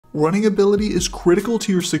Running ability is critical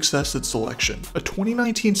to your success at selection. A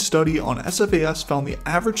 2019 study on SFAS found the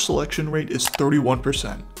average selection rate is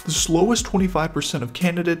 31%. The slowest 25% of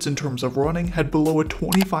candidates in terms of running had below a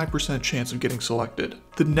 25% chance of getting selected.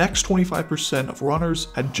 The next 25% of runners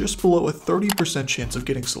had just below a 30% chance of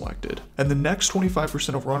getting selected. And the next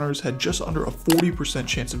 25% of runners had just under a 40%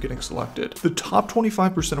 chance of getting selected. The top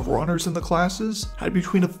 25% of runners in the classes had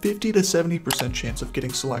between a 50 to 70% chance of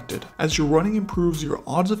getting selected. As your running improves, your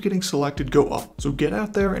odds of getting selected go up. So get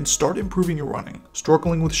out there and start improving your running.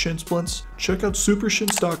 Struggling with shin splints? Check out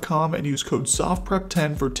supershins.com and use code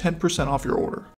SOFTPREP10 for 10% off your order.